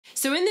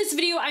So in this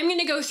video, I'm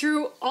gonna go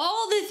through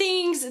all the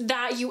things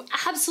that you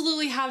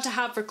absolutely have to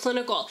have for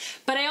clinical,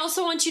 but I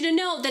also want you to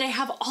know that I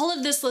have all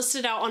of this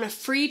listed out on a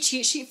free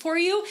cheat sheet for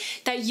you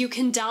that you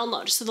can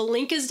download. So the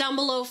link is down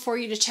below for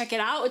you to check it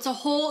out. It's a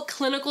whole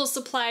clinical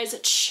supplies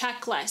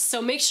checklist.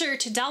 So make sure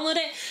to download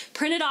it,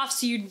 print it off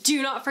so you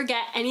do not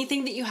forget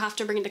anything that you have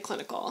to bring to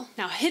clinical.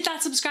 Now hit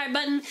that subscribe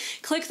button,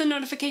 click the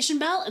notification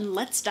bell, and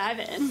let's dive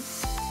in.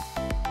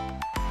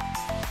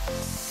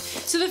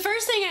 So the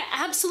first thing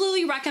I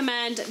absolutely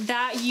recommend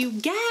that you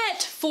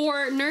get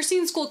for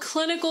nursing school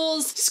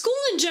clinicals, school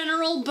in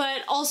general,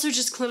 but also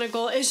just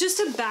clinical, is just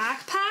a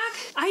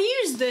backpack.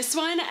 I use this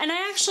one, and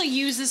I actually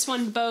use this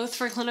one both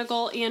for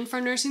clinical and for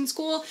nursing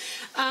school.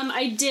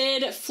 I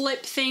did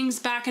flip things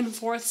back and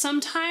forth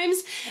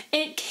sometimes.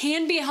 It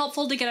can be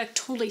helpful to get a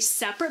totally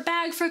separate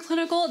bag for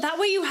clinical. That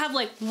way you have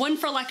like one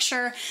for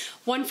lecture,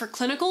 one for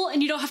clinical,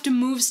 and you don't have to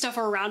move stuff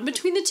around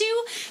between the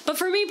two. But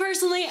for me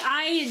personally,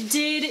 I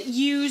did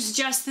use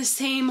just the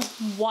same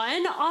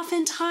one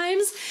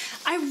oftentimes.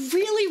 I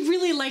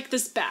really like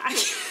this bag,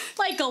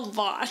 like a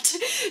lot.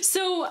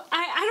 So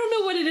I don't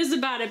know what it is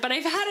about it, but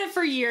I've had it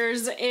for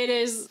years. It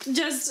is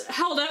just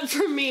held up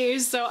for me,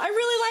 so I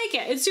really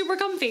like it. It's super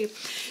comfy.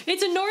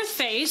 It's a North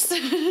Face,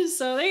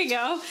 so there you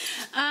go.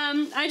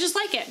 I just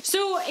like it.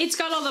 So it's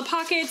got all the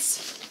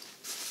pockets,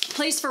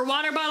 place for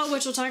water bottle,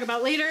 which we'll talk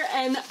about later,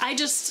 and I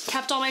just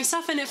kept all my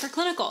stuff in it for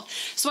clinical.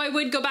 So I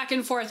would go back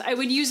and forth. I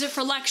would use it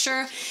for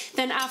lecture,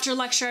 then after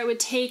lecture I would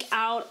take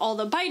out all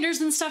the binders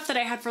and stuff that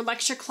I had for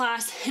lecture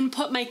class and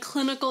put my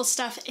clinical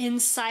stuff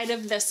inside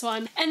of this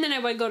one, and then I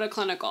would go to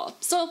clinical.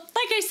 So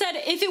like I said,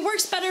 if it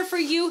works better for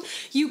you,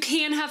 you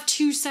can have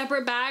two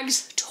separate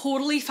bags,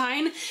 totally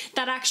fine.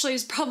 That actually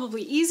is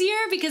probably easier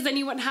because then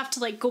you wouldn't have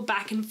to like go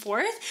back and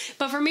forth.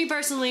 But for me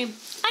personally,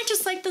 I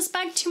just like this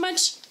bag too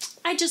much.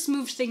 I just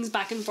moved things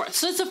back and forth.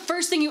 So that's the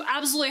first thing you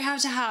absolutely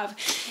have to have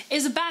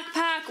is a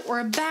backpack or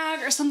a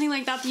bag or something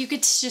like that that you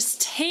could just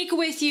take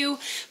with you,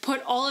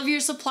 put all of your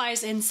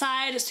supplies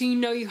inside so you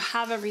know you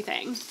have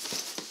everything.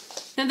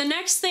 Now the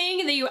next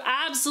thing that you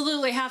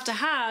absolutely have to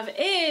have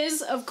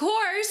is, of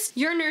course,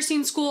 your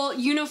nursing school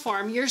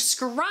uniform, your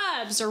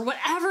scrubs, or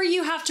whatever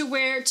you have to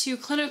wear to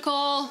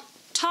clinical,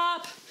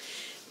 top,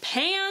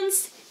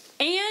 pants,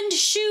 and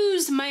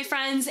shoes, my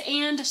friends,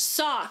 and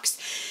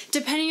socks.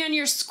 Depending on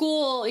your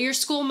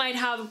school might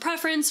have a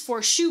preference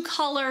for shoe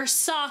color,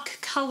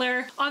 sock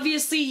color.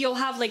 Obviously, you'll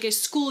have like a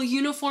school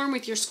uniform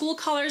with your school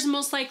colors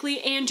most likely,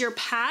 and your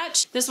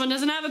patch. This one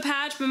doesn't have a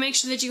patch, but make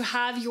sure that you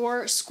have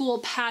your school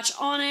patch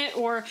on it,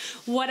 or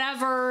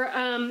whatever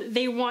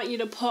they want you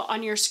to put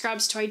on your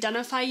scrubs to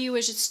identify you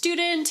as a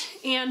student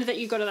and that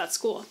you go to that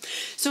school.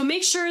 So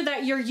make sure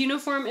that your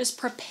uniform is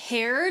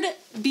prepared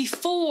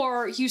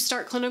before you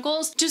start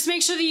clinicals. Just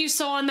make sure that you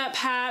sew on that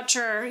patch,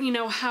 or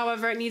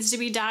however it needs to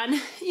be done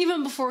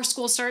even before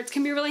school starts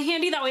can be really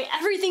handy. That way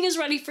everything is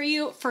ready for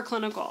you for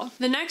clinical.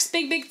 The next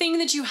big thing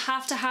that you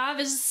have to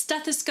have is a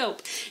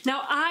stethoscope.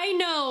 Now I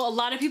know a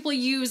lot of people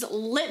use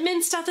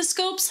Littmann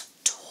stethoscopes,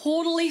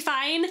 totally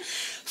fine.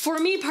 For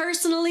me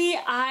personally,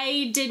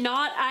 I did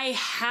not. I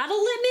had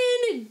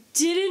a Littmann,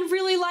 didn't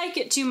really like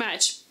it too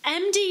much.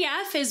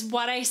 MDF is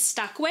what I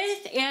stuck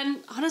with, and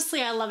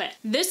honestly, I love it.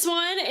 This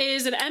one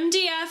is an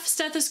MDF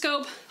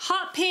stethoscope,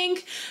 hot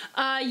pink.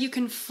 You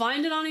can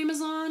find it on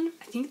Amazon.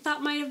 I think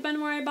that might have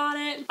been where I bought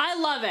it. I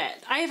love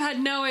it. I have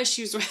had no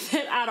issues with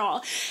it at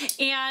all.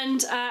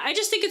 And I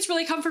just think it's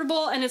really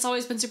comfortable, and it's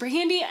always been super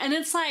handy, and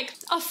it's like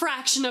a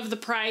fraction of the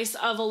price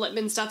of a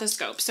Littmann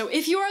stethoscope. So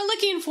if you are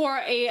looking for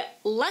a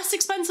less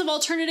expensive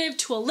alternative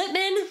to a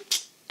Littmann,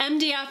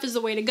 MDF is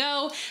the way to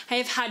go. I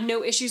have had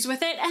no issues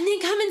with it, and they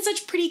come in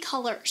such pretty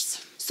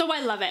colors. So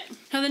I love it.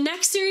 Now the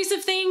next series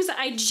of things,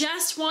 I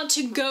just want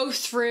to go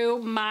through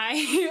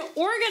my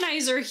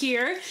organizer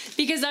here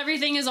because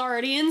everything is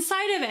already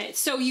inside of it.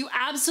 So you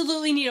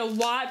absolutely need a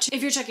watch.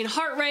 If you're checking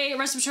heart rate,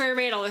 respiratory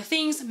rate, all the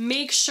things,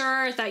 make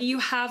sure that you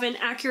have an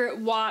accurate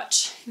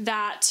watch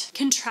that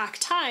can track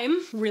time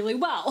really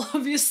well.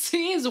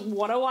 Obviously is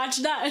what a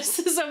watch does.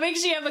 So make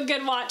sure you have a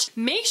good watch.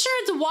 Make sure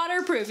it's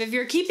waterproof. If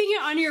you're keeping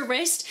it on your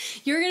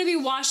wrist, you're gonna be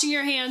washing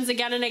your hands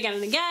again and again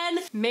and again.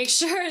 Make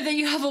sure that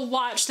you have a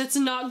watch that's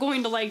not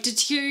going to like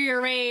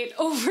deteriorate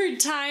over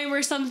time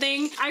or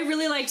something. I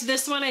really liked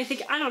this one. I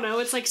don't know,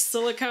 it's like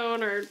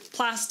silicone or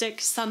plastic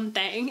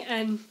something,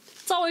 and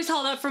it's always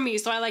held up for me,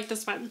 so I like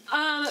this one.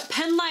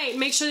 Pen light,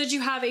 make sure that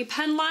you have a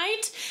pen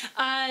light.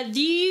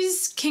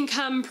 These can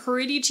come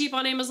pretty cheap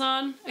on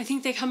Amazon. I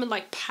think they come in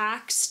like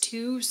packs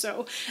too,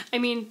 so I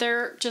mean,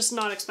 they're just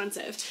not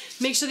expensive.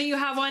 Make sure that you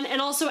have one,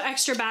 and also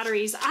extra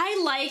batteries.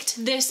 I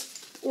liked this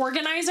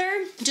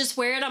organizer, just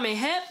wear it on my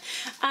hip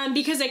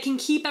because I can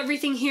keep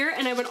everything here,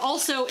 and I would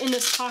also, in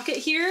this pocket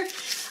here,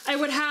 I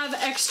would have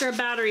extra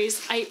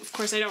batteries. Of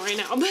course I don't right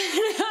now, but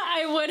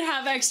I would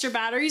have extra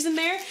batteries in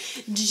there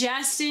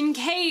just in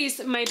case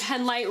my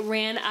pen light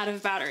ran out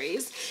of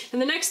batteries.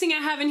 And the next thing I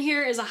have in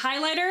here is a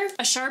highlighter,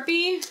 a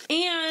Sharpie,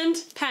 and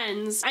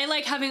pens. I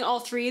like having all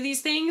three of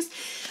these things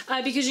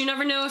because you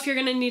never know if you're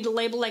gonna need to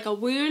label like a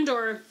wound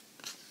or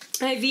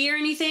IV or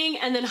anything.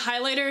 And then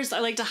highlighters, I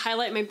like to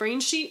highlight my brain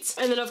sheets.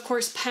 And then of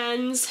course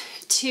pens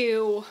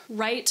to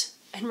write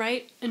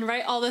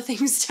all the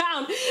things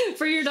down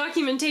for your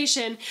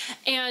documentation.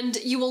 And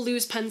you will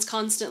lose pens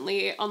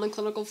constantly on the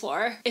clinical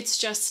floor. It's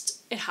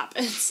just, it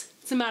happens.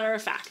 It's a matter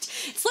of fact.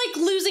 It's like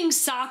losing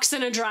socks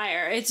in a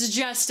dryer. It's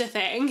just a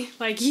thing.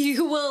 Like,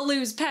 you will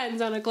lose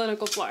pens on a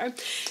clinical floor.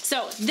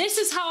 So this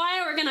is how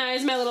I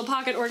organize my little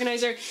pocket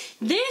organizer.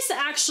 This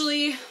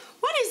actually,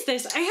 what is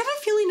this? I have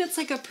a feeling it's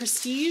like a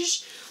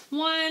Prestige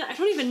one. I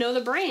don't even know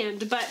the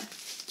brand, but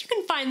you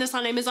can find this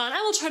on Amazon.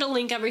 I will try to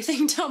link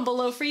everything down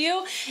below for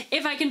you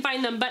if I can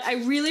find them, but I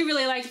really,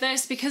 really like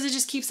this because it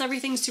just keeps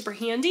everything super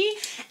handy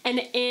and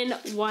in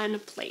one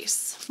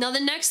place. Now, the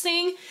next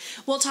thing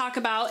we'll talk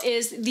about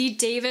is the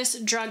Davis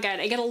Drug Guide.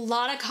 I get a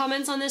lot of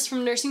comments on this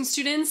from nursing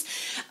students.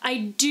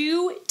 I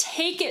do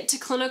take it to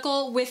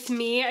clinical with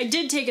me. I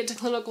did take it to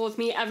clinical with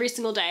me every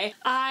single day.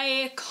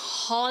 I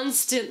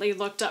constantly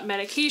looked up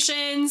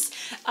medications.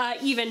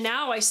 Even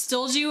now, I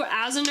still do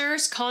as a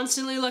nurse,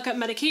 constantly look up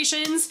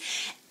medications.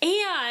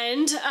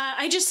 And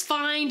I just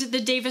find the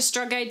Davis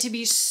Drug Guide to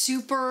be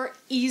super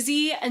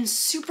easy and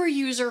super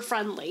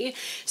user-friendly.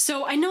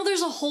 So I know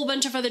there's a whole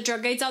bunch of other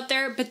drug guides out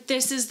there, but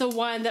this is the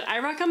one that I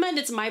recommend.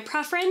 It's my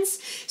preference.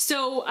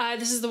 So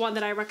this is the one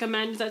that I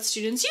recommend that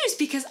students use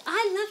because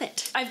I love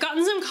it. I've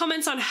gotten some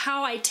comments on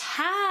how I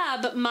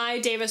tab my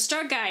Davis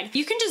Drug Guide.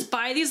 You can just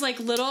buy these like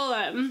little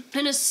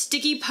kind of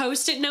sticky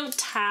Post-it note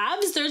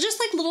tabs. They're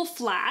just like little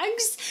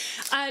flags.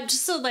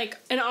 Just so like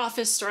an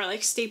office store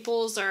like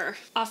Staples or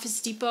Office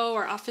Depot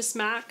or Office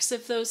Max,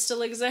 if those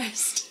still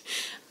exist.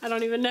 I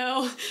don't even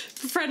know.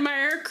 Fred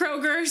Meyer,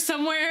 Kroger,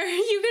 somewhere.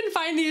 You can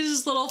find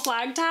these little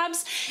flag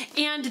tabs,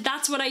 and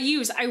that's what I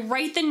use. I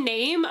write the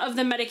name of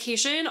the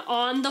medication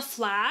on the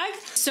flag,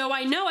 so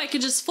I know I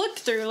could just flip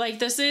through. Like,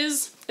 this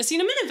is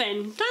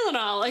acetaminophen,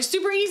 Tylenol, like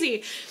super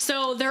easy.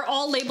 So they're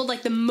all labeled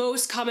like the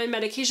most common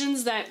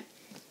medications that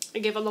I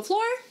give on the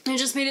floor. It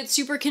just made it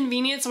super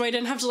convenient so I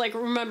didn't have to like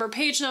remember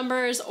page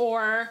numbers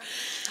or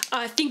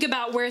think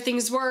about where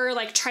things were,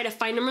 like try to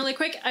find them really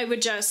quick. I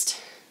would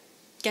just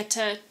get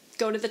to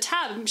go to the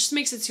tab. It just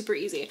makes it super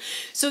easy.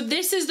 So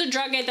this is the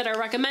drug guide that I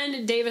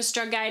recommend, Davis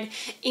Drug Guide,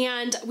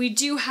 and we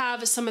do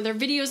have some other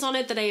videos on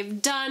it that I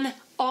have done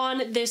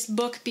on this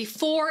book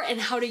before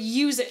and how to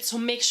use it, so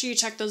make sure you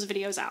check those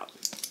videos out.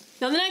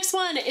 Now the next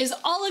one is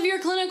all of your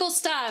clinical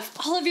stuff,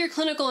 all of your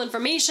clinical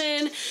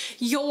information,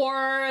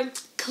 your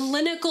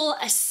clinical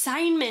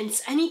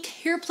assignments, any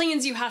care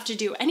plans you have to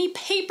do, any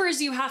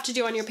papers you have to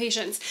do on your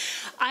patients.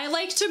 I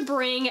like to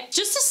bring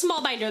just a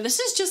small binder. This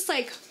is just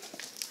like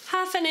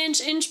half an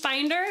inch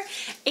binder,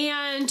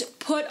 and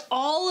put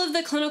all of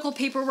the clinical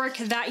paperwork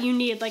that you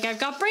need. Like, I've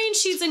got brain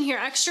sheets in here,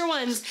 extra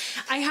ones.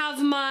 I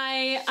have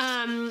my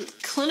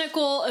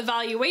clinical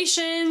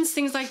evaluations,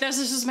 things like this.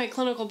 This is my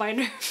clinical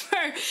binder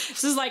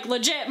this is like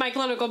legit my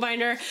clinical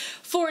binder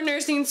for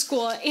nursing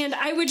school. And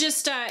I would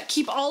just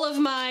keep all of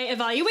my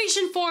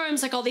evaluation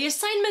forms, like all the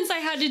assignments I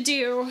had to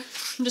do.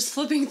 I'm just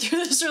flipping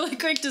through this really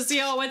quick to see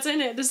what's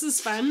in it. This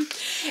is fun.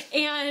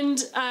 And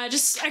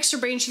just extra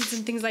brain sheets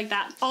and things like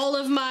that. All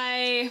of my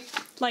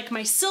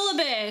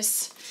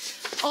syllabus,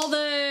 all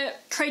the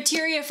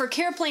criteria for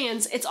care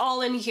plans, it's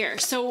all in here.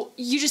 So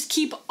you just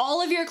keep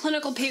all of your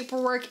clinical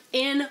paperwork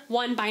in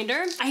one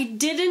binder. I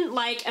didn't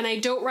like, and I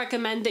don't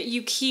recommend that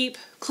you keep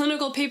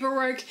clinical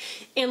paperwork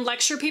and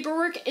lecture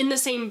paperwork in the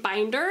same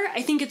binder.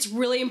 I think it's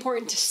really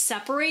important to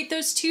separate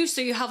those two,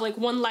 so you have like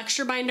one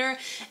lecture binder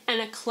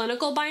and a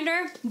clinical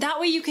binder. That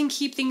way you can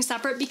keep things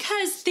separate,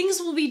 because things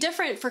will be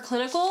different for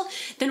clinical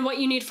than what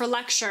you need for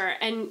lecture,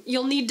 and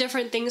you'll need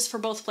different things for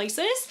both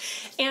places.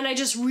 And I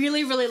just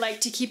really, really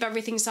like to keep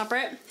everything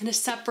separate in a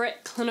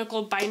separate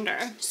clinical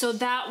binder. So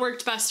that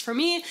worked best for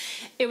me.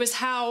 It was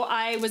how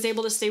I was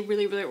able to stay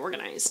really, really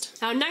organized.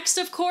 Now next,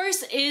 of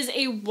course, is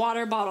a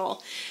water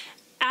bottle.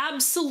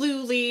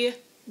 Absolutely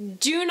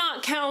do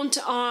not count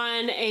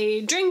on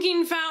a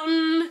drinking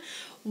fountain,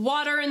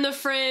 water in the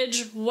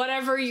fridge,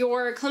 whatever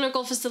your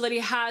clinical facility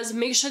has.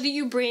 Make sure that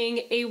you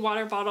bring a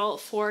water bottle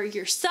for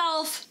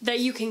yourself that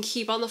you can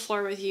keep on the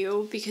floor with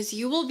you, because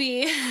you will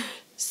be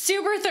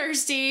super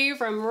thirsty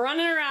from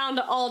running around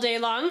all day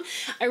long.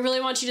 I really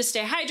want you to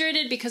stay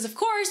hydrated because, of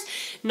course,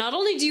 not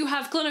only do you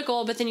have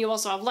clinical, but then you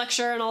also have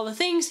lecture and all the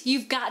things.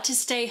 You've got to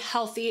stay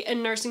healthy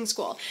in nursing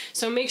school.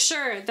 So make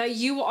sure that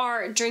you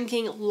are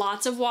drinking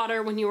lots of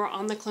water when you are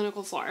on the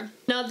clinical floor.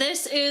 Now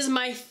this is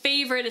my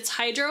favorite. It's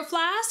Hydro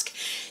Flask.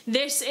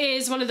 This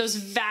is one of those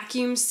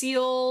vacuum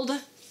sealed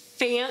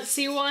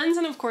fancy ones,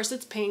 and of course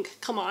it's pink.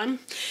 Come on.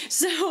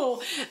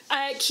 So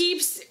it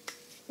keeps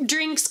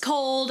drinks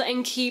cold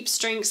and keeps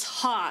drinks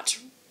hot,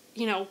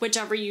 you know,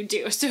 whichever you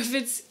do. So if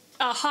it's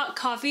a hot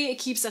coffee, it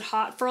keeps it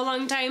hot for a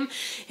long time.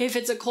 If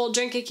it's a cold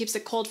drink, it keeps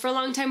it cold for a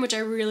long time, which I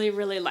really,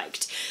 really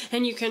liked.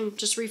 And you can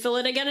just refill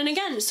it again and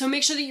again. So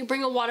make sure that you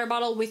bring a water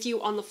bottle with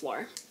you on the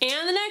floor.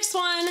 And the next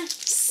one,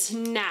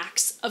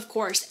 snacks, of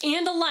course,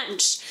 and a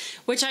lunch,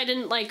 which I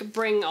didn't like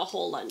bring a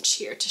whole lunch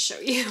here to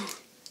show you.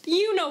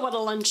 You know what a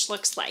lunch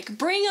looks like.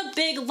 Bring a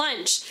big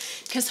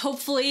lunch, because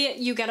hopefully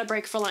you get a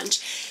break for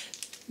lunch.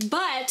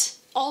 But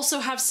also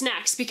have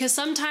snacks, because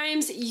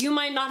sometimes you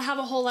might not have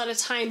a whole lot of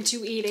time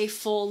to eat a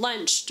full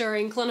lunch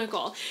during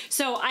clinical.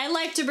 So I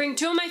like to bring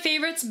two of my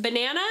favorites,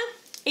 banana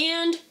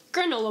and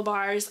granola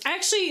bars.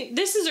 Actually,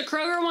 this is a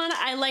Kroger one.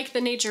 I like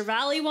the Nature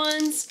Valley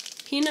ones.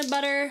 Peanut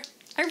butter.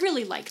 I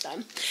really like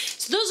them.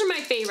 So those are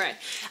my favorite.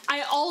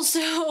 I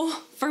also,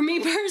 for me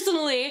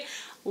personally,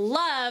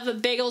 love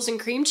bagels and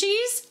cream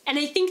cheese, and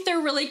I think they're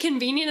really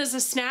convenient as a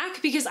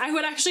snack because I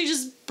would actually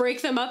just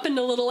break them up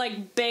into little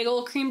like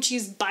bagel cream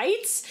cheese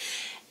bites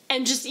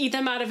and just eat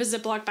them out of a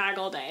Ziploc bag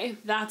all day.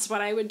 That's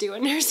what I would do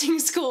in nursing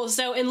school.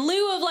 So in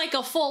lieu of like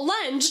a full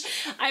lunch,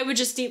 I would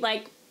just eat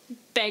like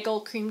bagel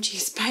cream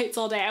cheese bites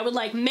all day. I would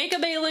like make a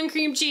bagel and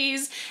cream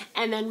cheese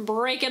and then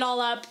break it all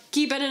up,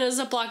 keep it in a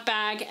Ziploc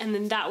bag, and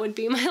then that would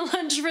be my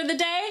lunch for the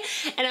day.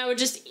 And I would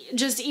just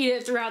eat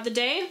it throughout the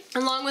day,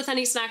 along with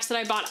any snacks that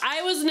I bought.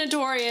 I was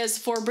notorious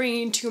for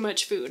bringing too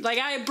much food. Like,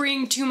 I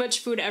bring too much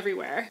food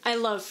everywhere. I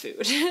love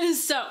food.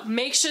 So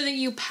make sure that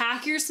you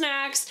pack your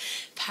snacks,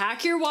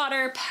 pack your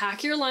water,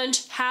 pack your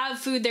lunch, have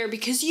food there,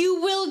 because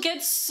you will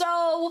get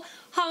so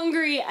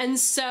hungry and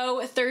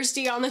so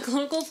thirsty on the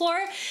clinical floor.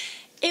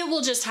 It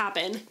will just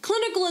happen.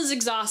 Clinical is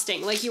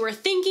exhausting. Like, you are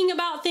thinking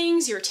about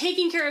things, you're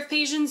taking care of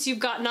patients, you've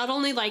got not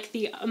only like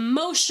the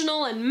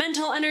emotional and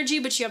mental energy,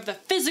 but you have the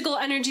physical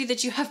energy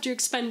that you have to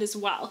expend as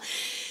well.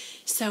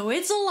 So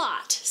it's a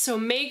lot. So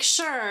make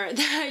sure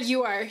that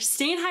you are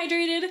staying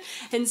hydrated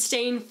and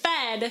staying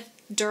fed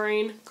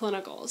during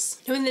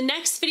clinicals. Now in the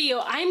next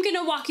video, I'm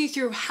gonna walk you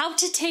through how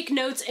to take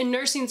notes in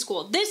nursing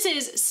school. This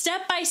is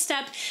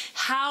step-by-step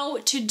how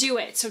to do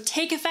it. So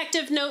take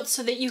effective notes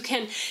so that you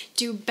can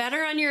do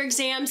better on your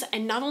exams,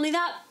 and not only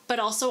that, but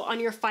also on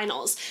your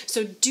finals.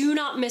 So do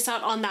not miss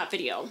out on that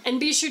video. And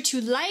be sure to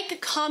like,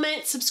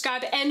 comment,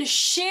 subscribe, and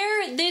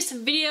share this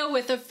video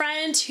with a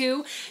friend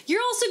who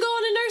you're also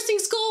going to nursing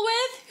school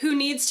with, who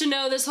needs to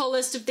know this whole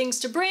list of things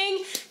to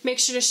bring. Make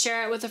sure to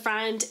share it with a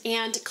friend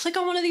and click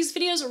on one of these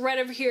videos right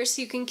over here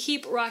so you can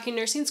keep rocking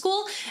nursing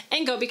school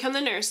and go become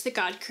the nurse that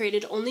God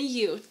created only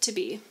you to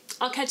be.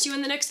 I'll catch you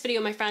in the next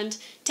video, my friend.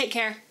 Take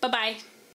care. Bye-bye.